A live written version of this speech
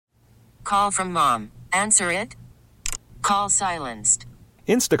Call from mom. Answer it. Call silenced.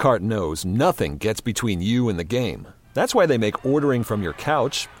 Instacart knows nothing gets between you and the game. That's why they make ordering from your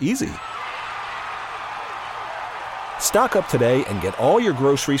couch easy. Stock up today and get all your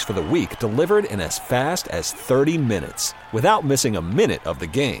groceries for the week delivered in as fast as 30 minutes without missing a minute of the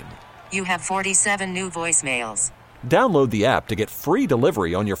game. You have 47 new voicemails. Download the app to get free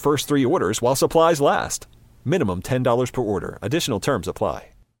delivery on your first 3 orders while supplies last. Minimum $10 per order. Additional terms apply.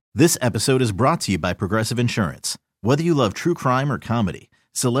 This episode is brought to you by Progressive Insurance. Whether you love true crime or comedy,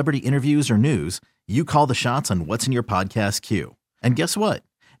 celebrity interviews or news, you call the shots on what's in your podcast queue. And guess what?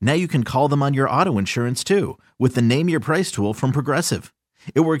 Now you can call them on your auto insurance too with the Name Your Price tool from Progressive.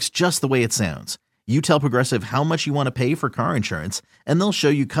 It works just the way it sounds. You tell Progressive how much you want to pay for car insurance, and they'll show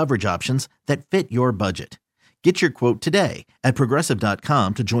you coverage options that fit your budget. Get your quote today at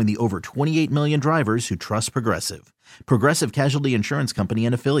Progressive.com to join the over 28 million drivers who trust Progressive. Progressive Casualty Insurance Company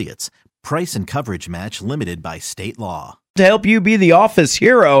and Affiliates. Price and coverage match limited by state law. To help you be the office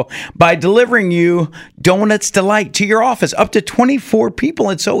hero by delivering you Donuts Delight to your office. Up to 24 people.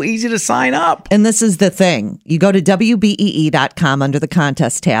 It's so easy to sign up. And this is the thing. You go to WBEE.com under the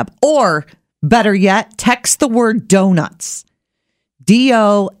contest tab, or better yet, text the word donuts.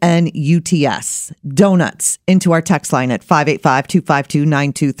 DONUTS, donuts, into our text line at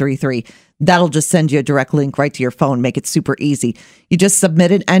 585-252-9233. That'll just send you a direct link right to your phone, make it super easy. You just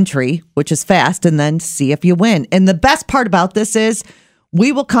submit an entry, which is fast, and then see if you win. And the best part about this is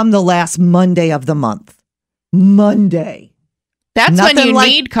we will come the last Monday of the month. Monday. That's Nothing when you like-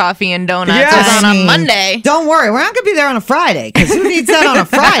 need coffee and donuts Yes. on a Monday. Don't worry, we're not going to be there on a Friday, because who needs that on a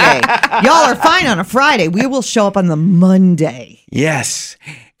Friday? Y'all are fine on a Friday. We will show up on the Monday. Yes.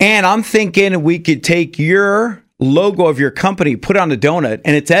 And I'm thinking we could take your logo of your company, put on a donut,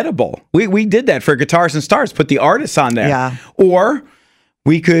 and it's edible. We did that for Guitars and Stars, put the artists on there. Yeah. Or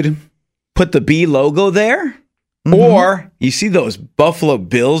we could put the B logo there. Mm-hmm. Or you see those Buffalo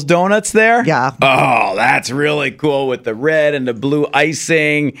Bills donuts there? Yeah. Oh, that's really cool with the red and the blue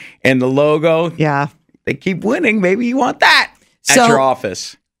icing and the logo. Yeah. They keep winning. Maybe you want that at your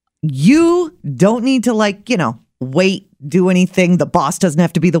office. You don't need to wait, do anything. The boss doesn't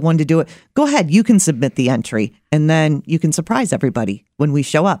have to be the one to do it. Go ahead. You can submit the entry, and then you can surprise everybody when we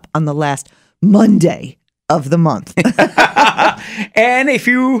show up on the last Monday of the month. And if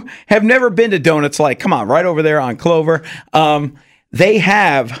you have never been to Donuts, come on, right over there on Clover. They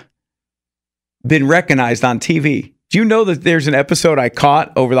have been recognized on TV. Do you know that there's an episode I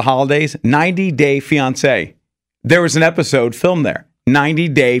caught over the holidays? 90 Day Fiancé. There was an episode filmed there. 90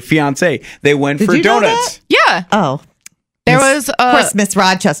 Day Fiancé. They went for donuts. Yeah. Oh. There was... of course, Miss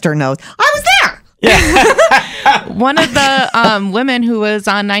Rochester knows. I was there! Yeah. One of the women who was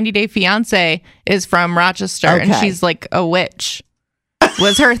on 90 Day Fiancé is from Rochester, and she's like a witch.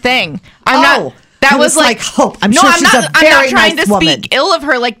 Was her thing. That was like hope. I'm not trying to speak ill of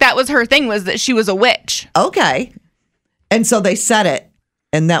her. That was her thing, was that she was a witch. Okay. And so they said it,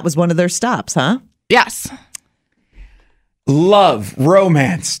 and that was one of their stops, huh? Yes. Love,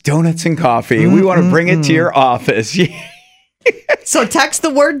 romance, donuts, and coffee. We want to bring it to your office. So text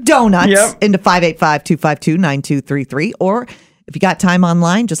the word donuts into 585-252-9233. Or if you got time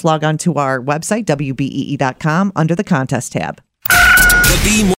online, just log on to our website, WBEE.com, under the contest tab.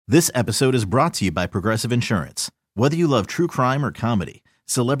 This episode is brought to you by Progressive Insurance. Whether you love true crime or comedy,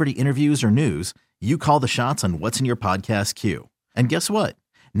 celebrity interviews or news, you call the shots on what's in your podcast queue. And guess what?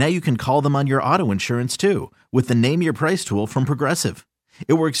 Now you can call them on your auto insurance too with the Name Your Price tool from Progressive.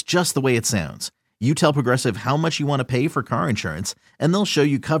 It works just the way it sounds. You tell Progressive how much you want to pay for car insurance, and they'll show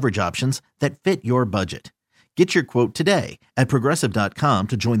you coverage options that fit your budget. Get your quote today at Progressive.com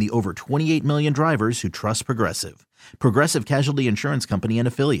to join the over 28 million drivers who trust Progressive. Progressive Casualty Insurance Company and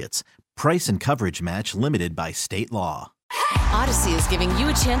Affiliates. Price and coverage match limited by state law. Odyssey is giving you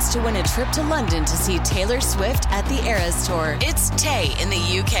a chance to win a trip to London to see Taylor Swift at the Eras Tour. It's Tay in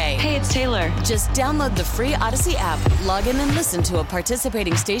the UK. Hey, it's Taylor. Just download the free Odyssey app, log in and listen to a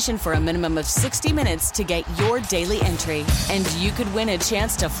participating station for a minimum of 60 minutes to get your daily entry. And you could win a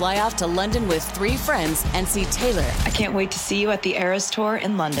chance to fly off to London with 3 friends and see Taylor. I can't wait to see you at the Eras Tour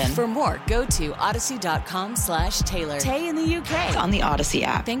in London. For more, go to odyssey.com/Taylor. Tay in the UK. It's on the Odyssey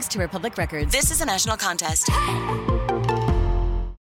app. Thanks to Republic Records. This is a national contest.